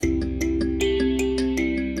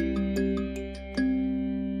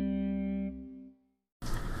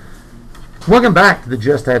Welcome back to the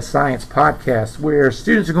Just Add Science podcast, where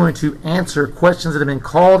students are going to answer questions that have been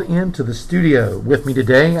called into the studio. With me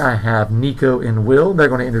today, I have Nico and Will. They're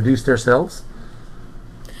going to introduce themselves.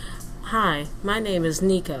 Hi, my name is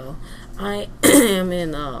Nico. I am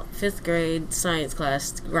in 5th grade science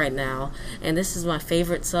class right now, and this is my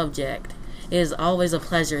favorite subject. It is always a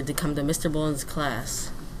pleasure to come to Mr. Bullen's class.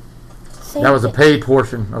 That was a paid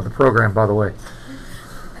portion of the program, by the way.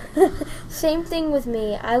 Same thing with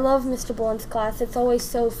me. I love Mr. Bullen's class. It's always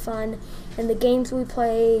so fun, and the games we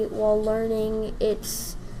play while learning,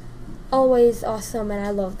 it's always awesome, and I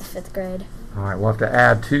love the 5th grade. All right, we'll have to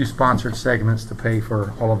add 2 sponsored segments to pay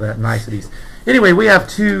for all of that niceties. Anyway, we have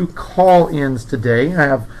 2 call-ins today. I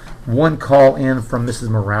have one call-in from Mrs.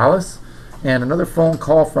 Morales and another phone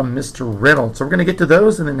call from Mr. Reynolds. So we're going to get to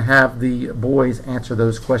those and then have the boys answer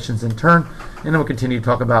those questions in turn, and then we'll continue to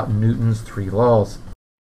talk about Newton's 3 laws.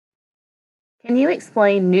 Can you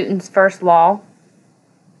explain Newton's first law?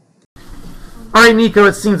 All right, Nico,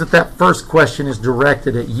 it seems that first question is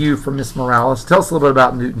directed at you from Miss Morales. Tell us a little bit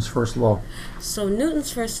about Newton's first law. So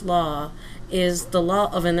Newton's first law is the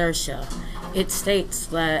law of inertia. It states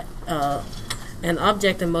that an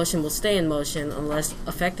object in motion will stay in motion unless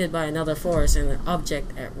affected by another force, and an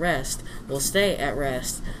object at rest will stay at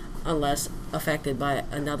rest unless affected by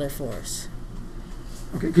another force.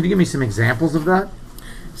 Okay, could you give me some examples of that?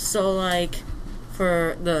 So, like,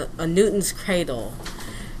 for a Newton's cradle,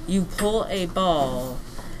 you pull a ball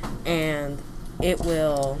and it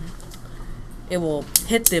will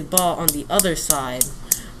hit the ball on the other side,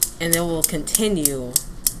 and it will continue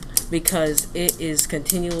because it is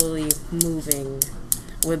continually moving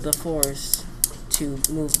with the force to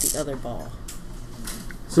move the other ball.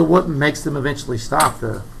 So what makes them eventually stop,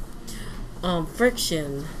 though?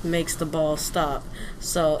 Friction makes the ball stop.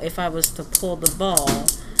 So if I was to pull the ball,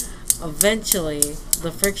 eventually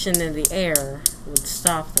the friction in the air would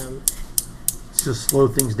stop them. Just slow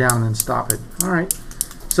things down and then stop it. All right.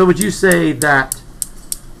 So would you say that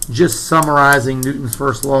just summarizing Newton's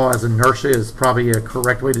first law as inertia is probably a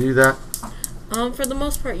correct way to do that? For the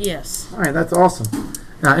most part, yes. All right, that's awesome.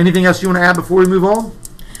 Now, anything else you want to add before we move on?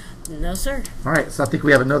 No, sir. All right, so I think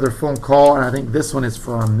we have another phone call, and I think this one is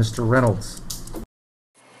from Mr. Reynolds.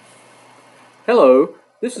 Hello,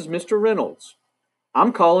 this is Mr. Reynolds.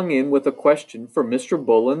 I'm calling in with a question for Mr.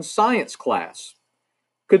 Bullen's science class.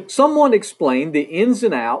 Could someone explain the ins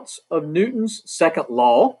and outs of Newton's second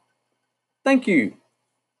law? Thank you.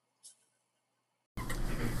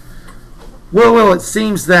 Well, it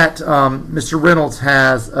seems that Mr. Reynolds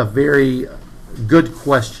has a very good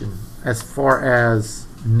question as far as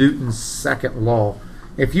Newton's second law.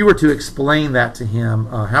 If you were to explain that to him,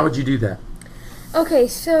 how would you do that? Okay,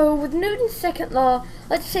 so with Newton's second law,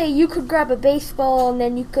 let's say you could grab a baseball and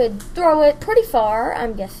then you could throw it pretty far,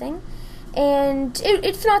 I'm guessing, and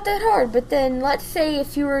it's not that hard, but then let's say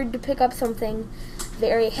if you were to pick up something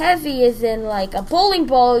very heavy, as in like a bowling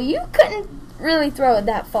ball, you couldn't really throw it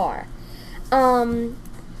that far. And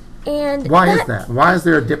why is that? Why is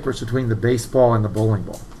there a difference between the baseball and the bowling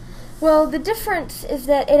ball? Well, the difference is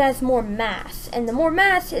that it has more mass, and the more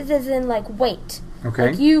mass is as in like weight.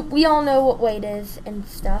 Okay. Like we all know what weight is and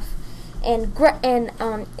stuff, and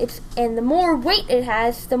the more weight it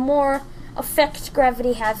has, the more effect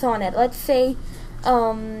gravity has on it. Let's say,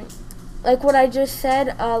 like what I just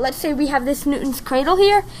said. Let's say we have this Newton's cradle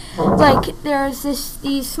here. Like there's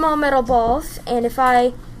these small metal balls, and if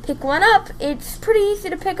I pick one up, it's pretty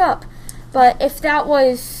easy to pick up. But if that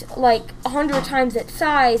was like 100 times its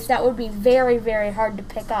size, that would be very, very hard to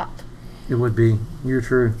pick up. It would be. You're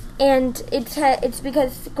true. And it's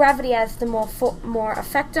because gravity has the more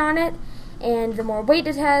effect on it, and the more weight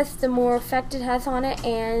it has, the more effect it has on it,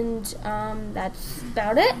 and that's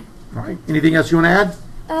about it. All right. Anything else you want to add?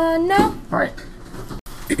 No. All right.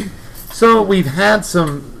 So we've had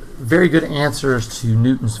some very good answers to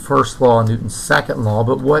Newton's first law and Newton's second law,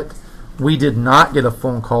 but what we did not get a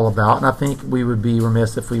phone call about, and I think we would be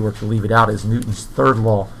remiss if we were to leave it out, is Newton's third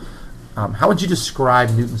law. How would you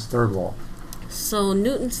describe Newton's third law? So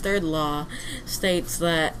Newton's third law states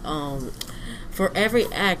that for every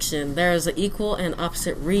action there is an equal and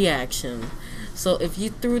opposite reaction. So if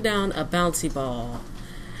you threw down a bouncy ball,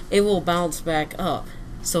 it will bounce back up.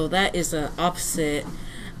 So that is an opposite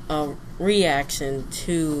reaction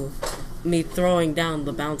to me throwing down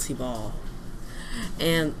the bouncy ball,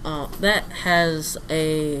 and that has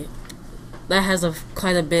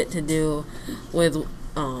quite a bit to do with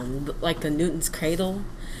like the Newton's cradle.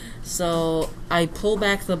 So I pull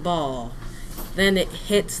back the ball, then it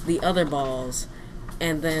hits the other balls,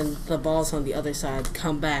 and then the balls on the other side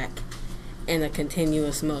come back in a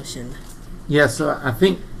continuous motion. Yeah, so I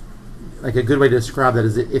think like a good way to describe that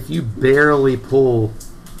is that if you barely pull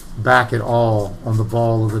back at all on the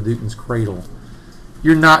ball of the Newton's cradle,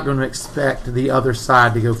 you're not going to expect the other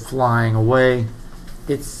side to go flying away.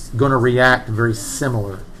 It's going to react very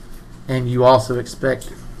similar. And you also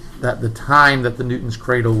expect that the time that the Newton's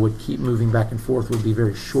cradle would keep moving back and forth would be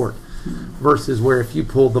very short. Versus where if you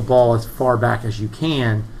pull the ball as far back as you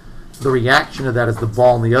can, the reaction of that is the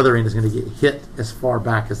ball on the other end is going to get hit as far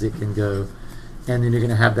back as it can go. And then you're going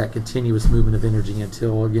to have that continuous movement of energy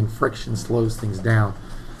until, again, friction slows things down.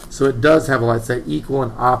 So it does have, let's say, equal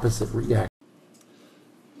and opposite reaction.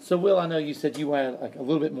 So, Will, I know you said you had like a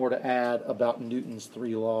little bit more to add about Newton's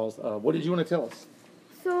 3 laws. What did you want to tell us?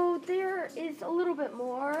 So there is a little bit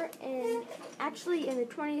more, and actually in the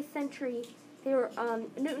 20th century,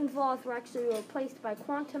 Newton's laws were actually replaced by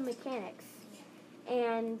quantum mechanics,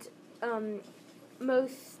 and the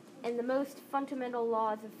most fundamental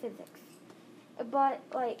laws of physics. But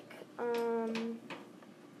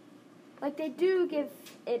they do give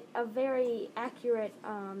it a very accurate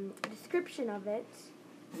description of it.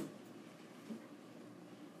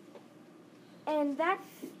 And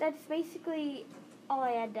that's basically all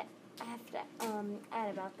I have to add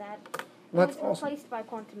about that. Well, It's that's replaced by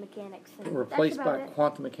quantum mechanics. And Replaced that's by about it.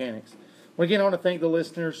 quantum mechanics. Well, again, I want to thank the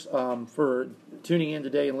listeners for tuning in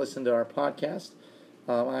today and listening to our podcast.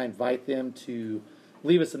 I invite them to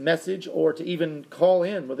leave us a message or to even call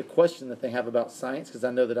in with a question that they have about science, because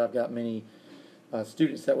I know that I've got many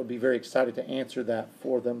students that would be very excited to answer that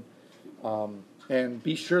for them. And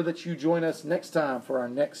be sure that you join us next time for our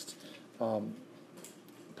next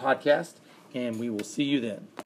podcast, and we will see you then.